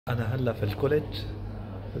أنا هلا في الكوليج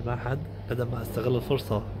في المعهد، بدل ما أستغل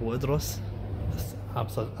الفرصة وأدرس، بس عم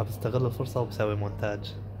بستغل الفرصة وبسوي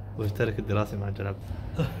مونتاج وبشترك الدراسة مع جنب.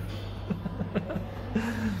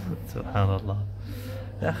 سبحان الله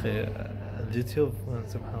يا أخي، اليوتيوب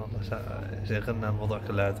سبحان الله شغلنا الموضوع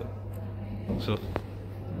كلياته. شوف،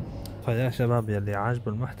 فيا شباب يلي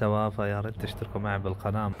عاجبه المحتوى فيا ريت تشتركوا معي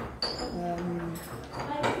بالقناة.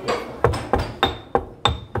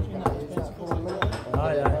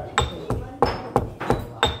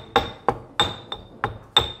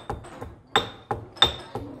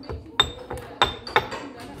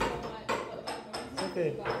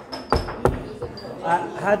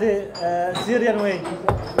 هذه سيريان وين؟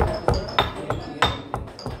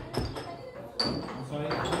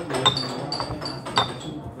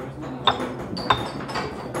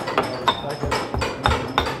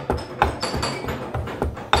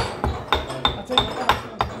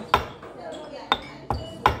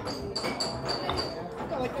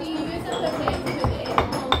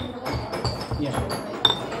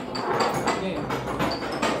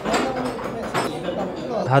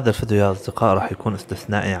 هذا الفيديو يا أصدقاء راح يكون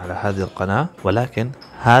استثنائي على هذه القناة، ولكن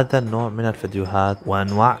هذا النوع من الفيديوهات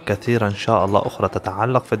وأنواع كثيرة إن شاء الله أخرى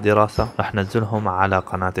تتعلق في الدراسة راح ننزلهم على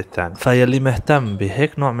قناة الثانية. فيلي مهتم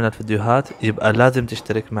بهيك نوع من الفيديوهات يبقى لازم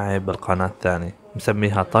تشترك معي بالقناة الثانية،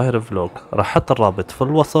 مسميها طاهر فلوج. راح احط الرابط في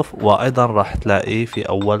الوصف، وأيضا راح تلاقيه في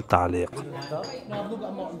أول تعليق.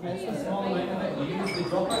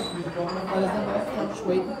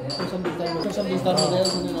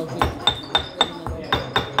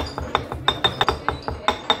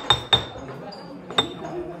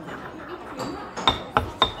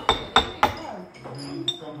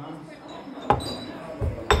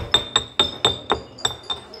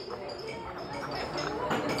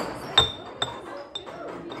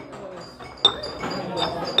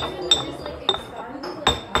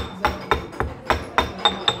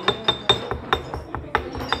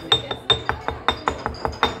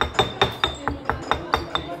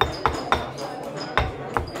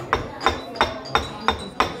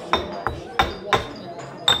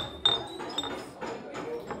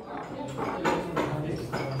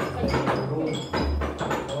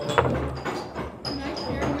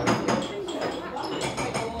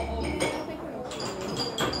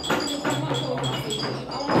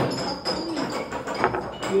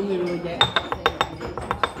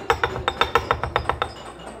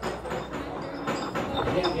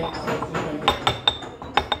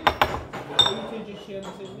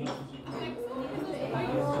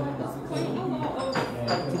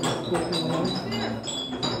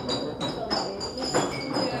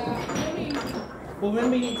 Well,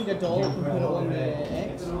 when we need to get doll, we can put it on the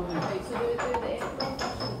X.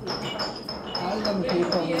 I'll on the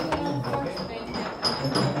paper on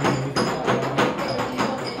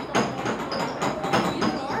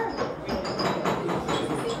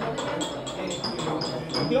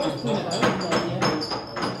you always clean it out, but yeah.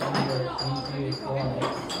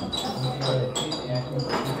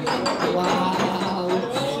 Wow,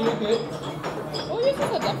 so good. Oh, this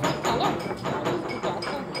is a different colour.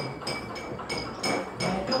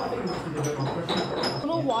 I don't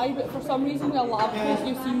know why, but for some reason with a lab coat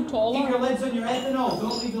you seem taller. Keep your lids on your ethanol,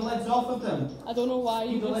 don't leave the lids off of them. I don't know why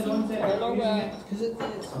you just seem taller with... Because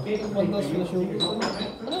it's one does for the shoulders.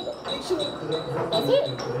 Does it?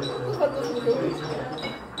 This one does for the shoulders.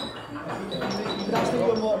 But that's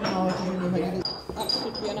not what technology you know how you do. That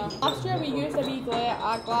should be enough. Last year we used a wee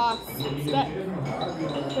glass stick,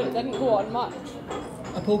 but it didn't go on much.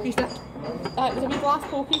 A pokey stick? It was a wee glass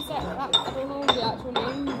pokey stick. I don't know the actual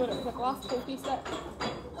name, but it was a glass pokey stick.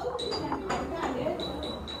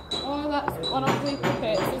 Oh, that's one of the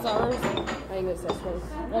pipettes is ours. I think it's this one.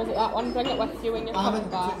 Or is it that one? Bring it with you when you're coming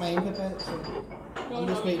back. I haven't took mine pipette, so I'm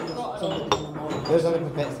just waiting for somebody to come along. There's other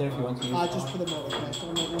pipettes there if you want to use Just for the motor test on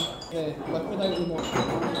that one. The liquid out of the motor.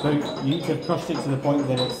 So you need to have crushed it to the point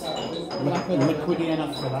that it's liquidy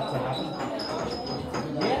enough for that to happen.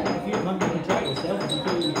 Yeah, if you want, you can try it yourself. If you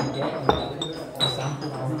feel you can get a sample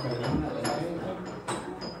from it.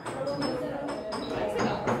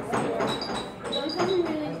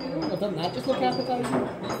 I've done that, just look appetizing.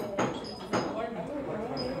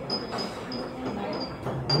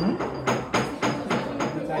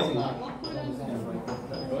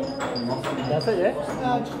 That's it, yeah?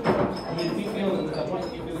 If you feel that there's a point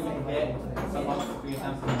you feel you can get some up for your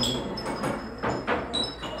sample.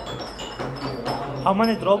 How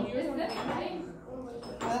many drop?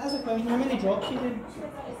 That's a question, how many drops you did?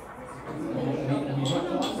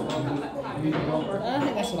 I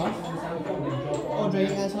think that's enough. Oh, do you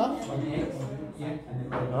think that's enough?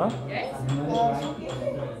 Huh?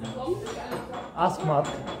 Ask Mark.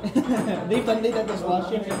 They did this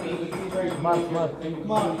last year. Mark. Mark.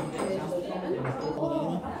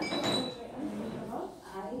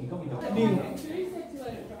 Neil.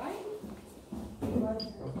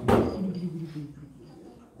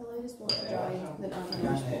 Just want to dry, then I'm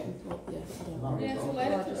yeah, so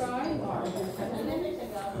let it dry.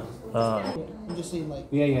 I'm just saying like.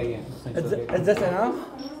 Is that enough?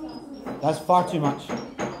 That's far too much.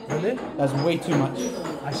 Really? That's way too much.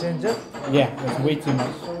 I change it? Yeah, that's way too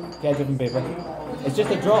much. Get a different paper. It's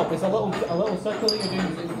just a drop. It's a little circle that you're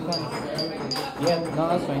doing. Yeah, no,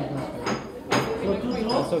 that's fine.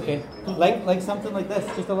 That's okay. Like something like this,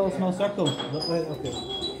 just a little small circle. Okay.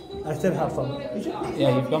 I still have some.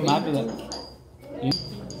 Yeah, you've gone mad with it.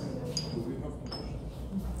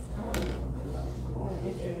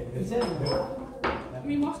 I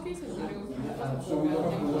mean, most cases we do.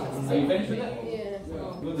 Are you finished with it? Yeah.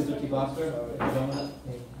 You want the dirty blaster? Are you done with it?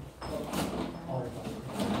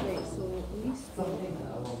 Right, so least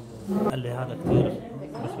قال لي هذا كثير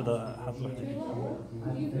بس بدي احط وحده.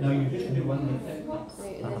 No, you just do one with it.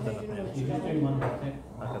 right, and then you're You just do one with it.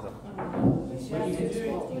 هكذا.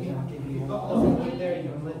 You've got all the way there, you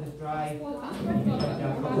can let this dry.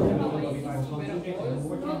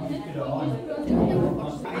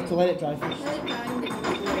 To let it dry first.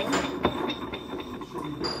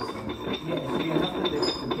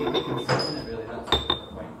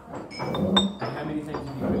 How many times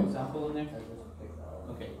have you put a sample in there?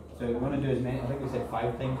 Okay, so what you want to do is, I think we said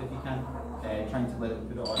 5 times if you can, trying to let it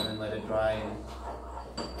put it on and let it dry. And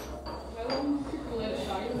how long should we let it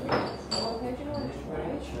dry?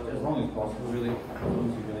 as long as possible, really, as long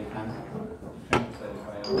as you really can. Trying to let it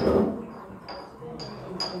dry.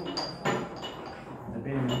 And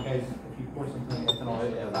bear in mind, guys, if you pour something like ethanol out,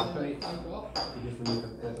 it evaporates. You just leave it,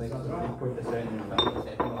 like, you pour this out and you evaporate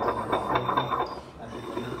the ethanol.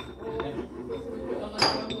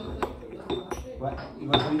 What?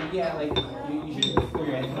 Yeah, like, you shouldn't pour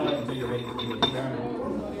your ethanol out until you're ready to do the experiment.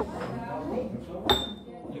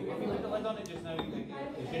 If you put the lid on it just now, it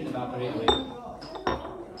shouldn't evaporate, like.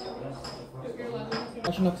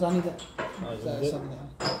 Actually, no, because I need it. Something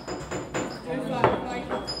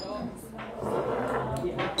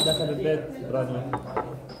دخل البيت برادلي.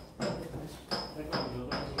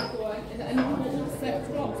 Is it in set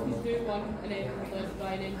drops? We do one and then let it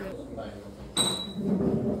dry and then do it.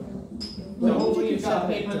 So hopefully you've got a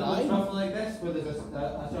paper that looks roughly like this, where there's a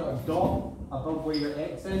sort of dot above where your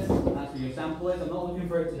X is, and that's where your sample is. I'm not looking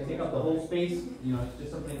for it to take up the whole space, you know, it's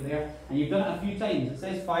just something there. And you've done it a few times. It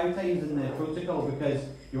says 5 times in the protocol because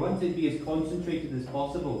you want it to be as concentrated as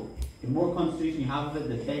possible. The more concentration you have of it,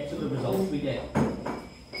 the better the results we get.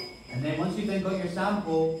 And then once you've then got your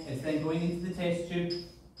sample, it's then going into the test tube,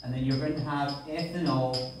 and then you're going to have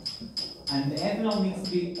ethanol. And the ethanol needs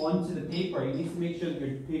to be onto the paper. You need to make sure that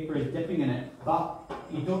your paper is dipping in it, but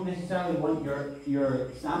you don't necessarily want your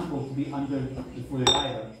sample to be under the fluid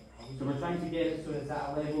either. So we're trying to get it so it's at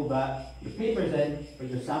a level that the paper's in, but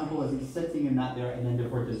your sample isn't sitting in that there and then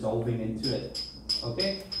therefore dissolving into it.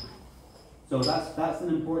 Okay? So that's an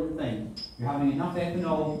important thing. You're having enough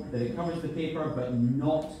ethanol that it covers the paper, but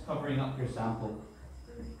not covering up your sample.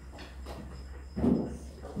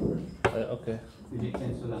 Okay. You make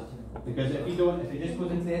sense of that? Because if it just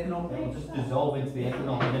goes into the ethanol, it will just dissolve into the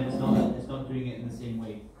ethanol, and then it's not doing it in the same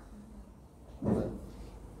way.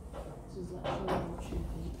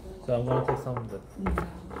 So I'm going to take some of it.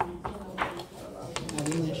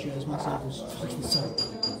 the only issue is my sample's just the sound.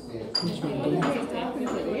 I'm just waiting down.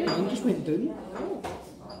 I'm just waiting down.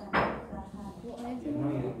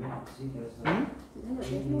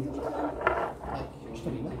 Just a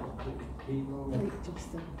wee bit.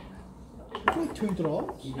 It's like 2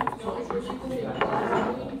 drops. No,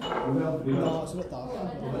 it's a bit dark.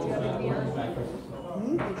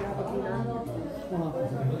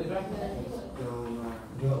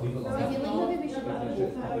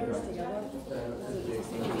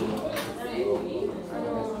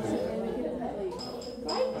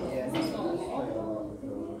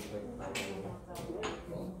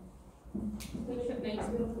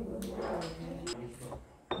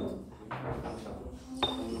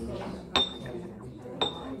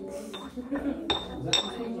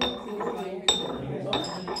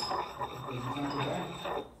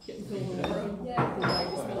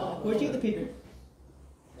 Where'd you get the paper?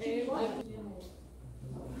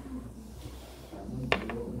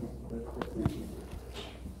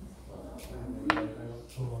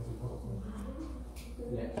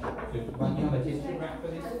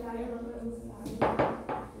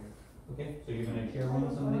 Okay, so you're going to share one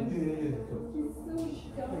with somebody?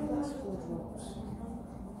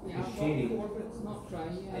 Yeah, I've shady. got 4, but it's not dry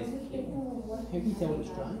yet. How do you tell it's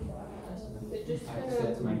dry? It just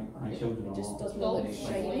That's my children. It just doesn't all look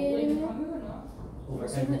shiny anymore. Over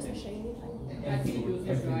Assuming it's a everything. shiny thing. I think it was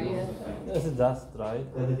dry. Is it that dry?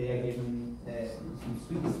 The other day I gave them some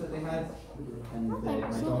sweets that they had, and my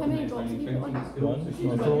So how daughter many is drops running have you put on? drinking school, One, so or she's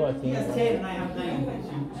like, two, I he think. has 10 and I have 9.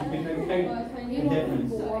 She can count the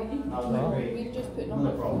difference. I was like, great. We've just put No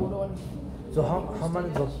number problem. 4 on. So how many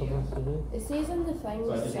drops are supposed to be? It says in the thing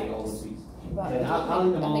So I just ate all the 6, sweets. but Then I I'll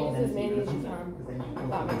eat them all think and it's as then many see as you the can. because then you If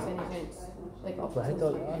that makes any sense. Like up So I to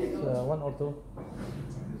thought that's 1 or 2.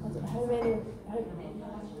 how many?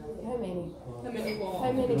 How many? How many what?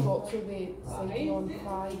 How many drops will be decided on 5?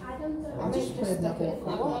 I might just stick it at 4.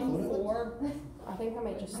 4. I think I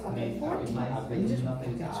might just stick I it mean, at 4. it might have been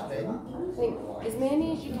nothing to add. I think as many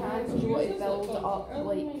as you can because you want to build it up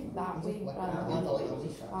like that way rather than that way.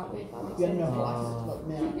 If that makes You know, sense. like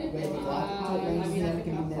red, black, type lines, and then it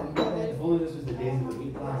can be red. If only this was the days of the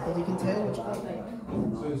week class. But you can tell which one. You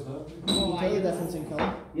can tell the difference in colour.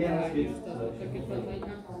 Yeah, that's good.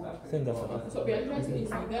 I think that's enough. So it'll be interesting to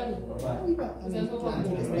see them. A wee bit. I mean,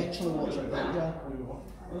 it's literally watch it build, yeah.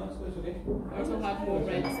 Ours will have more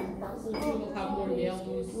reds and purples, we'll have more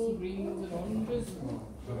yellows, greens and oranges.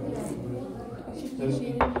 Show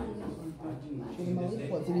them all.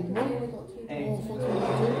 What, do you need more? Oh,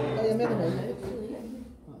 yeah, maybe not. Okay.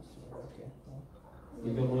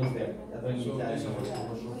 You've got loads there. I don't need to add any more.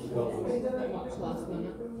 Much last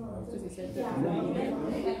minute. As I said, You don't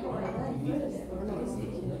have to worry.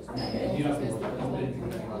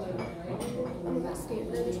 I'm not scared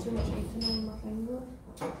that there's too much icing on my finger.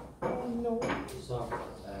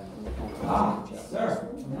 Ah, sir.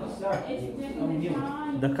 No, sir.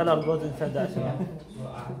 The color goes inside the action.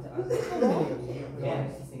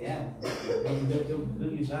 Yeah.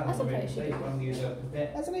 Don't use that. That's a pretty shitty I'm use a pipette.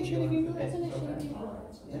 That's a nice shady green. That's an issue.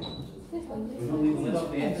 This one. Don't leave the lid up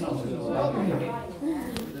the end.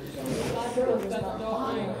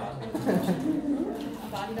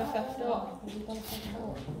 I've added a fifth up.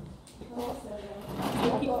 I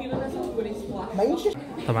keep feeling this is going to splash. Mine's just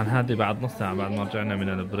طبعا هذه بعد نص ساعة بعد ما رجعنا من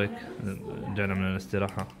البريك، رجعنا من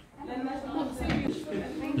الاستراحة.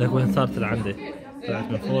 لك وين صارت اللي عندي؟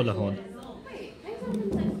 طلعت من فوق لهون.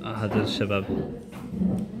 هذا الشباب.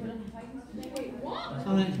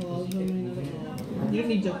 You don't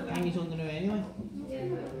need to hang these on the now anyway.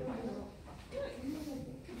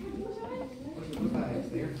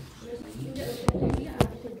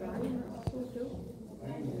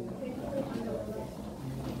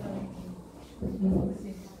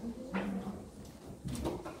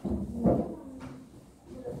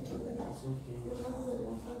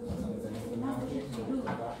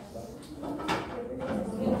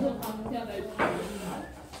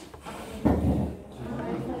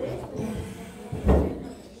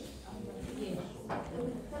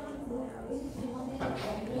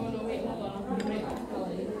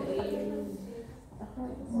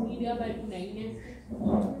 Maybe about 9ish.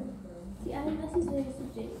 See, I think this is very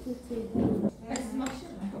subjective to.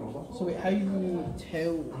 So wait, how do you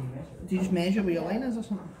tell? Do you just measure where your line is or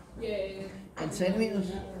something? Yeah. In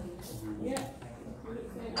centimetres? Yeah.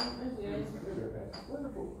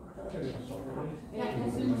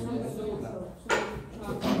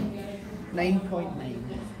 9.9.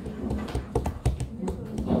 Yeah.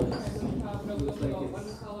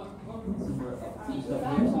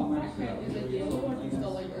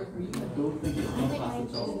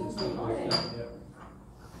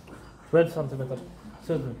 12 centimeters.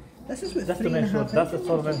 So This is what just to 3.5 make sure, inches. that's the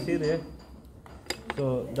solvent here, yeah?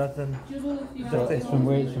 So that's in. It's from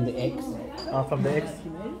where? It's from the X. From the X.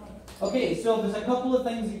 Okay, so there's a couple of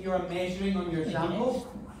things that you're measuring on your sample.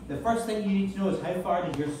 The first thing you need to know is how far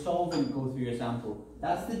does your solvent go through your sample?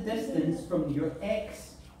 That's the distance from your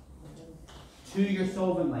X to your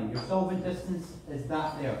solvent line. Your solvent distance is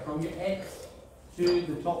that there, from your X to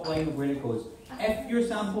the top line of where it goes. If your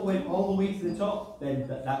sample went all the way to the top, then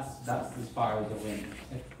that's as far as it went.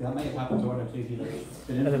 That might have happened to one or two people. It's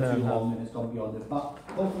been in for too long and it's gone beyond it. But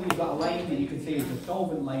hopefully you've got a line that you can say is the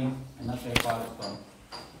solvent line, and that's how far it's gone.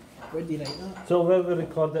 Where do you write that? So where we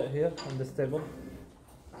record it here on this table.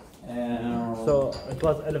 So it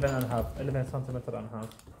was 11 centimeter and a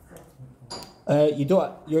half. You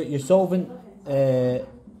don't. Your solvent. I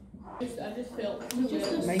just felt.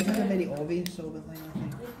 Mine has a very obvious solvent line, I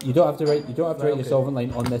think. You don't have to write. You don't have to write your solvent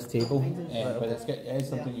line on this table, but it is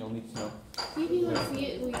something you'll need to know. See if you don't see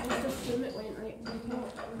it, we just assume it went right to the top.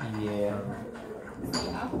 Yeah.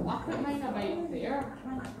 I put mine about there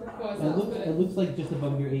because It looks like just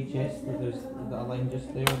above your HS that there's a line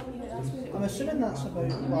just there. I'm assuming that's about.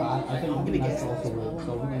 Well, I think I'm gonna guess that's that's also about.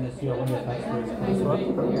 so I'm going to see I wonder if that's where it's mine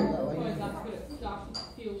coming about from. there because that's what it starts to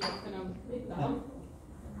feel like kind of that.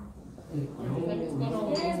 I think it's gone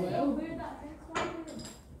all the way as well.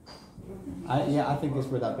 I think it's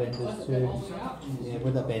where that bend is too. Yeah,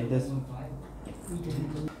 where that bend is.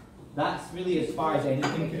 That's really as far as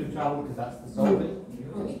anything could have travelled because that's the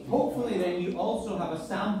solvent. Hopefully then you also have a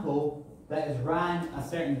sample that has ran a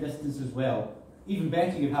certain distance as well. Even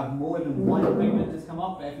better, you have more than one pigment that's come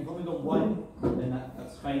up, but if you've only got one, then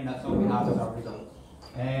that's fine, that's all we have as our result.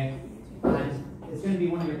 And it's going to be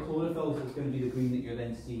one of your chlorophylls that's going to be the green that you're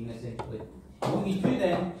then seeing essentially. What you do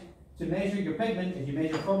then to measure your pigment is you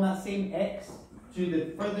measure from that same X to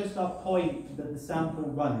the furthest up point that the sample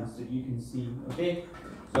runs that you can see, okay?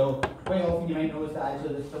 So quite often you might notice that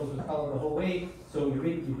actually this fills with colour the whole way, so you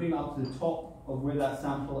bring it up to the top of where that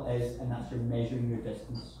sample is and that's your measuring your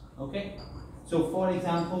distance, okay? So for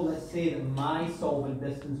example, let's say that my solvent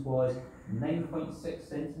distance was 9.6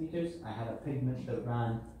 centimetres, I had a pigment that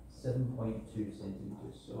ran 7.2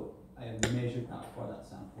 centimetres, so I have measured that for that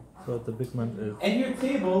sample. So the pigment is. In your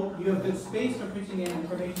table, you have good space for putting in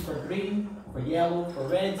information for green, for yellow, for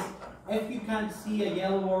reds. If you can't see a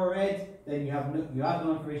yellow or a red, then you have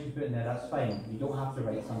no information to put in there, that's fine. You don't have to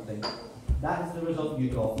write something. That is the result you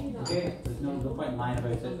got, okay? There's no point in lying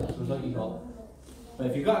about it, that's the result you got. But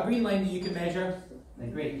if you've got a green line that you can measure,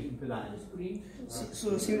 then great, you can put that in.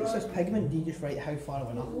 So see where it says pigment, do you just write how far it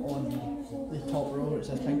went up on the top row where it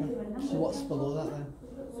says pigment? So what's below that then?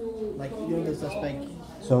 Like, you know, there's this big.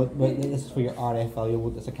 So this is for your RF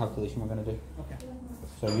value, it's a calculation we're going to do. Okay.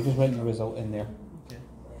 So you're just writing the result in there. Okay.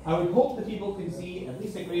 I would hope that people can see at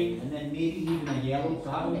least a green and then maybe even a yellow. So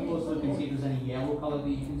have a close look and see if there's any yellow colour that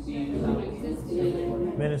you can see in the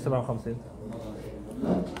من 57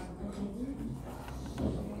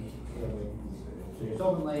 So your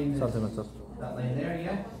solvent line is سنتيمتر. that line there,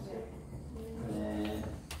 yeah? And then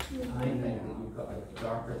I think that you've got a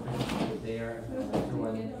darker picture there and then a lighter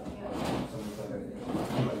one.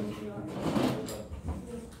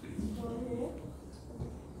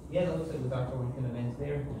 Yeah, that looks like the darker one kind of ends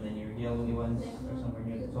there, and then your yellowy ones are somewhere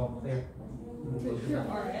near the top there.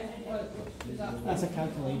 That's a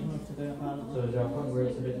calculation to do apparently. So there's a point where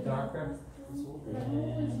it's a bit darker.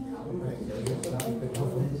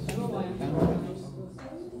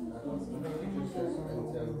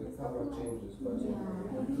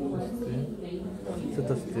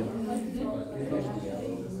 ستة وستين.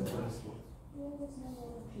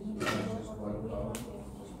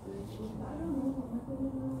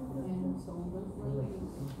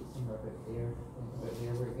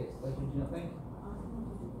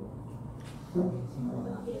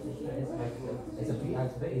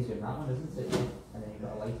 It's a bit easier than that one, isn't it? And then you've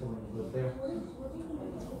got a lighter one you look there.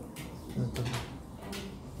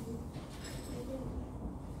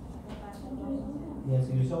 Yeah,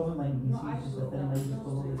 so your solvent line, you can see it's just a thin line just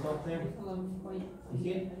below the top there. You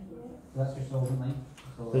see it? That's your solvent line.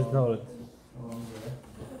 So There's no red. along there.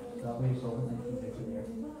 That way your solvent line comes out there.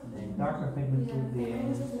 And then darker pigments will be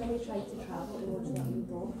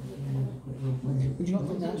Would you not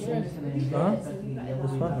think that's red? Huh?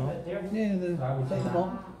 This one, no? Yeah, the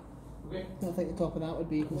bottom. Okay. I think the top of that would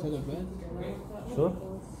be considered red. Sure.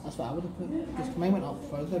 That's what I would have put. Because mine went up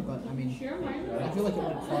further, but I mean, I feel like it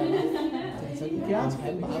went far enough. So you can ask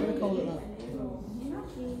him, but I would have called it that.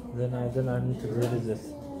 Then I need to read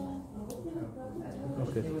this.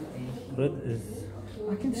 Okay. Red is.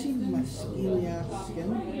 I can see my scaly ass skin.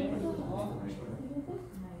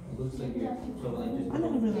 Looks like your solvent line just I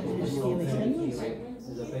never realised your scaly skin was.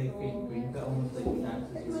 There's a very faint green bit almost like the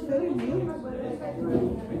axis. It's very weird.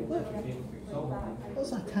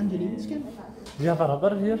 What's that, tangerine skin? Do you have a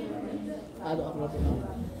rubber here? I don't have rubber now.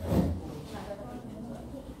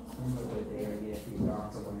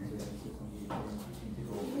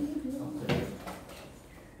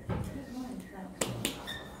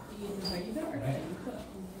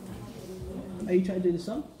 Are you trying to do the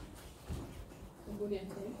sun?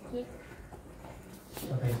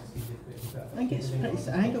 I think it's pretty. I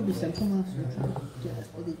think it'll be simple now. So I'm trying to get a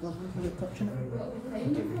steady glove without touching it.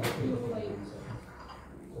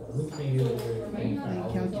 I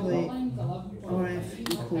calculate RF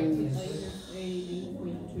equals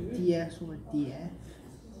DS over DF.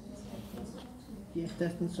 DF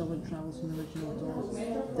distance solvent travels from the original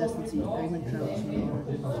dot. Distance each pigment travels from the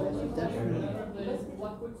origin. So different.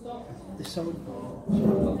 The solvent.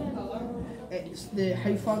 It's the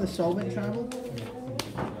how far the solvent travelled.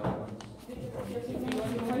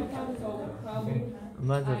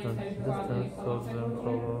 Measure the distance of them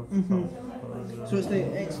forward. So it's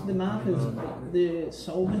the map is the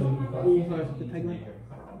solvent over the pigment.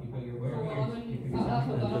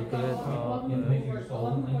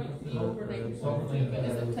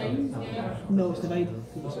 No, it's divide.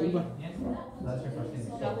 It's over.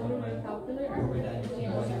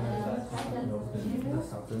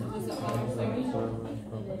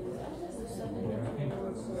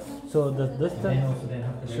 So the distance,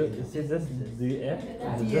 see this DF?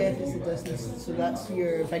 DF is the distance, so that's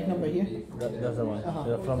your big number here. That's the one.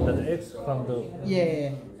 From the X, from the...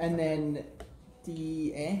 Yeah, and then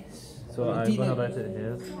DS. So I'm gonna write it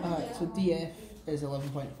here. So DF is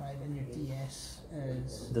 11.5 and your DS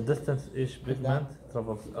is... The distance each pigment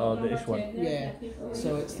travels, the each one. Yeah,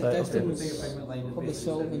 so it's the distance of the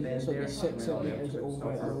solvent, so it's 6 centimeters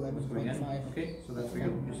over 11.5. Okay, so that's where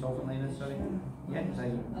your solvent line is, sorry. Yeah, because I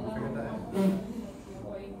figured that out.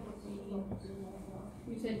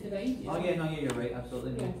 You said divide. Oh yeah, no, yeah, you're right,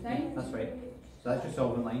 absolutely. That's right. So that's your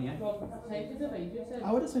solvent line, yeah?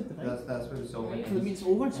 I would have said divide. That's where the solvent So it means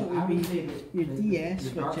over, so it would be your DS,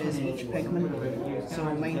 which is each pigment. So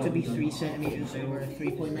mine would be 3 centimeters over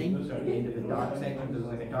 3.9. Those are the end of the dark section, there's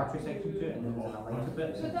like a darker section to it, and then there's a lighter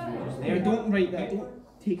bit. So just there. Don't write that, don't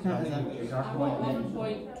take that as Your dark one, and then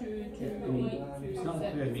 1.228. it's not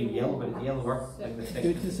clear as being yellow, but it's yellower, like the Do it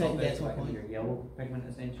section to the second that's decimal like point. your yellow pigment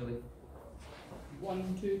essentially.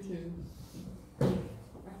 122. If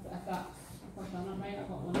that's done it right, I've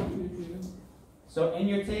got 122. So in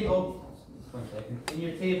your table, just 1 second, in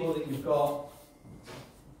your table that you've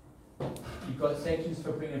got sections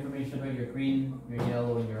for putting information about your green, your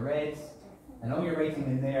yellow and your reds, and all you're writing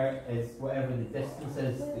in there is whatever the distance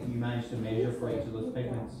is that you manage to measure for each of those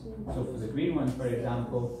pigments. So for the green one, for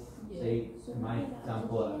example, say in my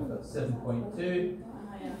example I've got 7.2,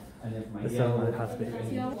 and then for my yellow one, has to be.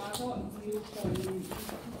 See, I got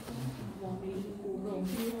 0.184.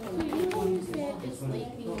 You said it's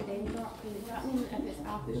light green and then dark green. Does that mean if it's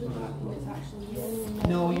actually dark green, it's actually yellow?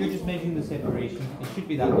 No, you're just measuring the separation. It should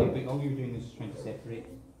be that way, but all you're doing is just trying to separate.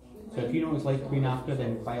 So if you notice light green after,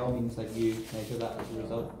 then by all means, like you measure that as a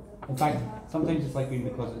result. In fact, sometimes it's light green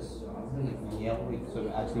because it's really yellowy, so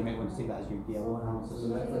actually you might want to see that as your yellow analysis.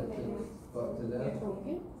 So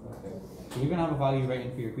you're going to have a value right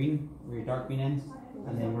in for your green, where your dark green ends,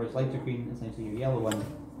 and then where it's lighter green, essentially your yellow one,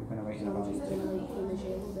 you're going to write in a value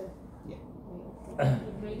too.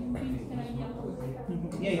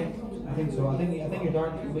 Yeah, I think so. I think your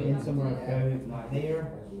dark will end somewhere about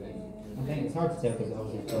there. I think it's hard to tell because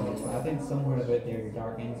obviously it's dark, but I think somewhere about there your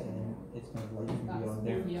dark ends and then it's going to light beyond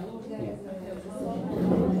there. Yeah.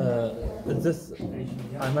 Is this,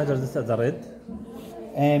 I measure this as a red?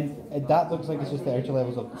 That looks like it's just the outer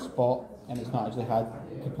levels of the spot and it's not actually had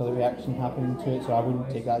capillary action happening to it, so I wouldn't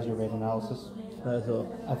take that as your red analysis. So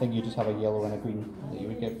I think you just have a yellow and a green that you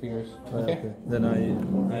would get for yours. Okay. Then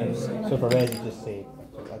So for red, you just say.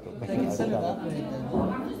 I don't think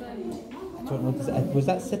I don't know. Was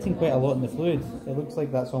that sitting quite a lot in the fluid? It looks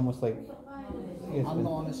like that's almost like. I'm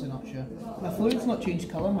not honestly not sure. My fluid's not changed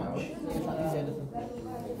colour much, if that means anything.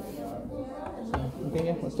 Okay,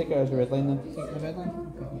 yeah, let's take it as a red line then. Take the red line?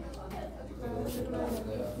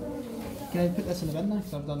 Can I put this in the bin now?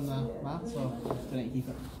 Because I've done the math, so I don't need to keep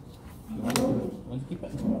it. Want to keep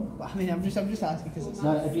it? But I mean, I'm just asking because it's.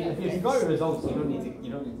 No, if you've got your results, you don't need to.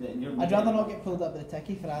 I'd rather not get pulled up with a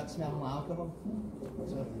ticky for that smelling like alcohol.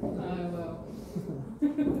 So.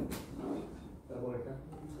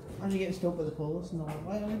 As you get stopped by the police and they're like,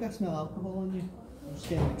 why do I smell alcohol on you? I'm just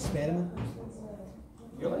getting an experiment.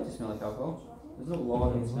 You're allowed to smell like alcohol. There's no law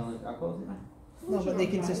against smelling like alcohol, isn't there? No, but they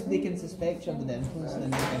can suspect you under the influence and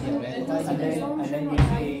then they can get rectified. And then you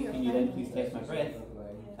say, can you then please test my breath?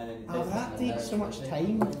 And then That takes so much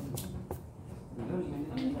time.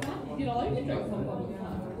 You're allowed to drink from public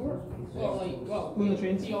transport. Or like, well, On the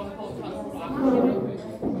trains. be on public transport. On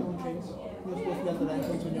trains. You're supposed to be under the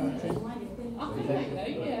influence when you're on a train. I can drink now,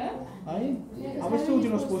 yeah. Aye. I was told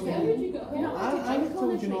you're not supposed to How be. would you go? I was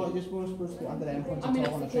told you're not just supposed to be under the influence I mean, at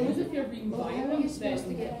I all on a suppose train. if you're being violent, then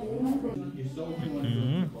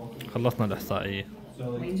خلصنا الإحصائية.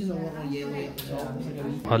 Ranges a lot more yellow at the top. It's like a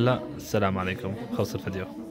wee هلا السلام عليكم، خلص الفيديو.